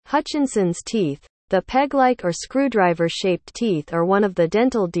Hutchinson's teeth. The peg-like or screwdriver-shaped teeth are one of the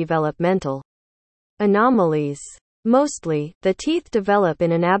dental developmental anomalies. Mostly, the teeth develop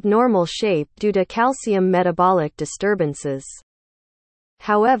in an abnormal shape due to calcium metabolic disturbances.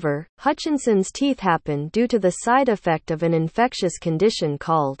 However, Hutchinson's teeth happen due to the side effect of an infectious condition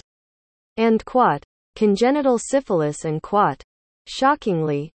called congenital syphilis and quat.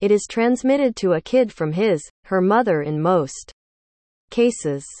 Shockingly, it is transmitted to a kid from her mother in most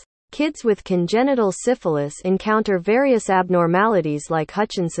cases. Kids with congenital syphilis encounter various abnormalities like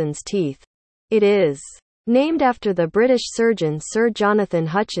Hutchinson's teeth. It is named after the British surgeon Sir Jonathan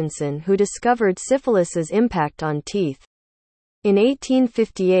Hutchinson, who discovered syphilis's impact on teeth in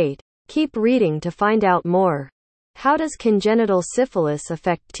 1858. Keep reading to find out more. How does congenital syphilis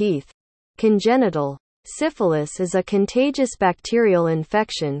affect teeth? Congenital syphilis is a contagious bacterial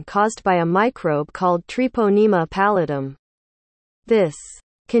infection caused by a microbe called Treponema pallidum. This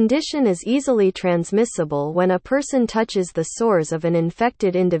condition is easily transmissible when a person touches the sores of an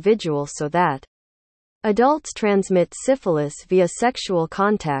infected individual, so that adults transmit syphilis via sexual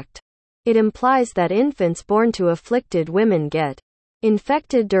contact. It implies that infants born to afflicted women get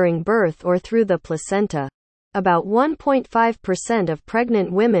infected during birth or through the placenta. About 1.5% of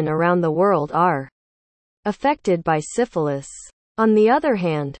pregnant women around the world are affected by syphilis. On the other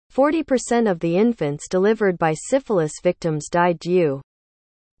hand, 40% of the infants delivered by syphilis victims died due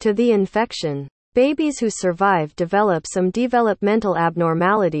to the infection. Babies who survive develop some developmental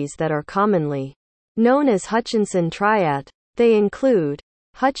abnormalities that are commonly known as Hutchinson triad. They include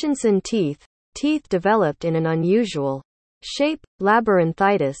Hutchinson teeth, teeth developed in an unusual shape,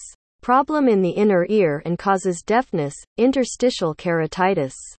 labyrinthitis, problem in the inner ear and causes deafness, interstitial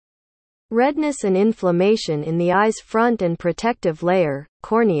keratitis, redness and inflammation in the eye's front and protective layer,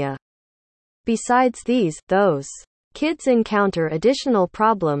 cornea. Besides these, those kids encounter additional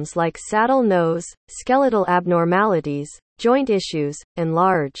problems like saddle nose, skeletal abnormalities, joint issues,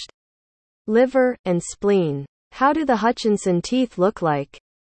 enlarged liver, and spleen. How do the Hutchinson teeth look like?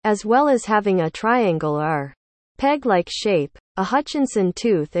 As well as having a triangle or peg-like shape, a Hutchinson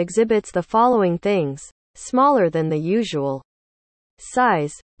tooth exhibits the following things: smaller than the usual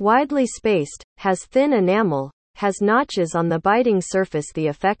size, widely spaced, has thin enamel, has notches on the biting surface. The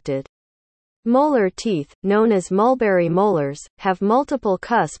affected molar teeth, known as mulberry molars, have multiple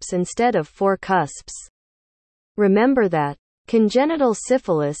cusps instead of 4 cusps. Remember that congenital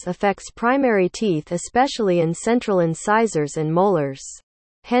syphilis affects primary teeth, especially in central incisors and molars.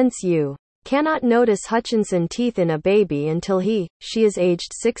 Hence you cannot notice Hutchinson teeth in a baby until she is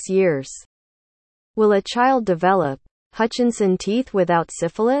aged 6 years. Will a child develop Hutchinson teeth without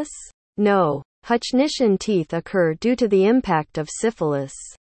syphilis? No. Hutchinson teeth occur due to the impact of syphilis.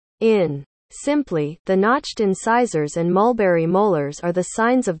 Simply, the notched incisors and mulberry molars are the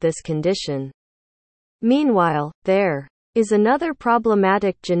signs of this condition. Meanwhile, there is another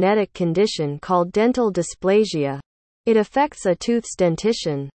problematic genetic condition called dental dysplasia. It affects a tooth's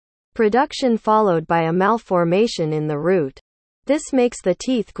dentition production followed by a malformation in the root. This makes the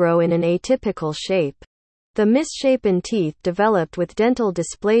teeth grow in an atypical shape. The misshapen teeth developed with dental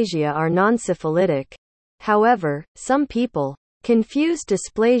dysplasia are non-syphilitic. However, some people confuse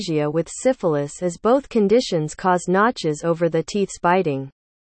dysplasia with syphilis, as both conditions cause notches over the teeth's biting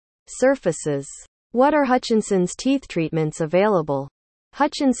surfaces. What are Hutchinson's teeth treatments available?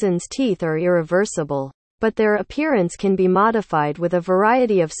 Hutchinson's teeth are irreversible, but their appearance can be modified with a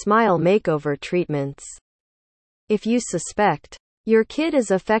variety of smile makeover treatments. If you suspect your kid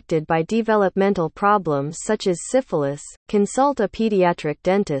is affected by developmental problems such as syphilis, consult a pediatric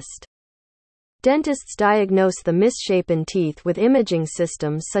dentist. Dentists diagnose the misshapen teeth with imaging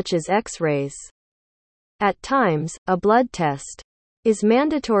systems such as X-rays. At times, a blood test is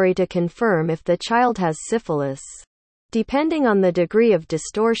mandatory to confirm if the child has syphilis. Depending on the degree of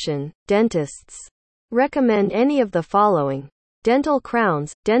distortion, dentists recommend any of the following: dental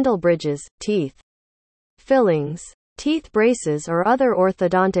crowns, dental bridges, teeth fillings, teeth braces or other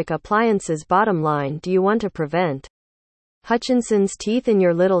orthodontic appliances. Bottom line, do you want to prevent Hutchinson's teeth in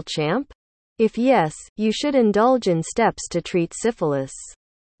your little champ? If yes, you should indulge in steps to treat syphilis.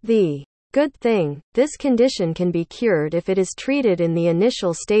 The good thing, this condition can be cured if it is treated in the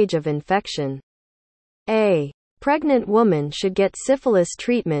initial stage of infection. A pregnant woman should get syphilis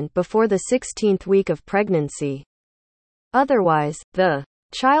treatment before the 16th week of pregnancy. Otherwise, the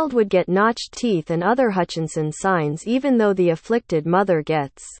child would get notched teeth and other Hutchinson signs even though the afflicted mother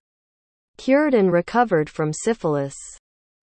gets cured and recovered from syphilis.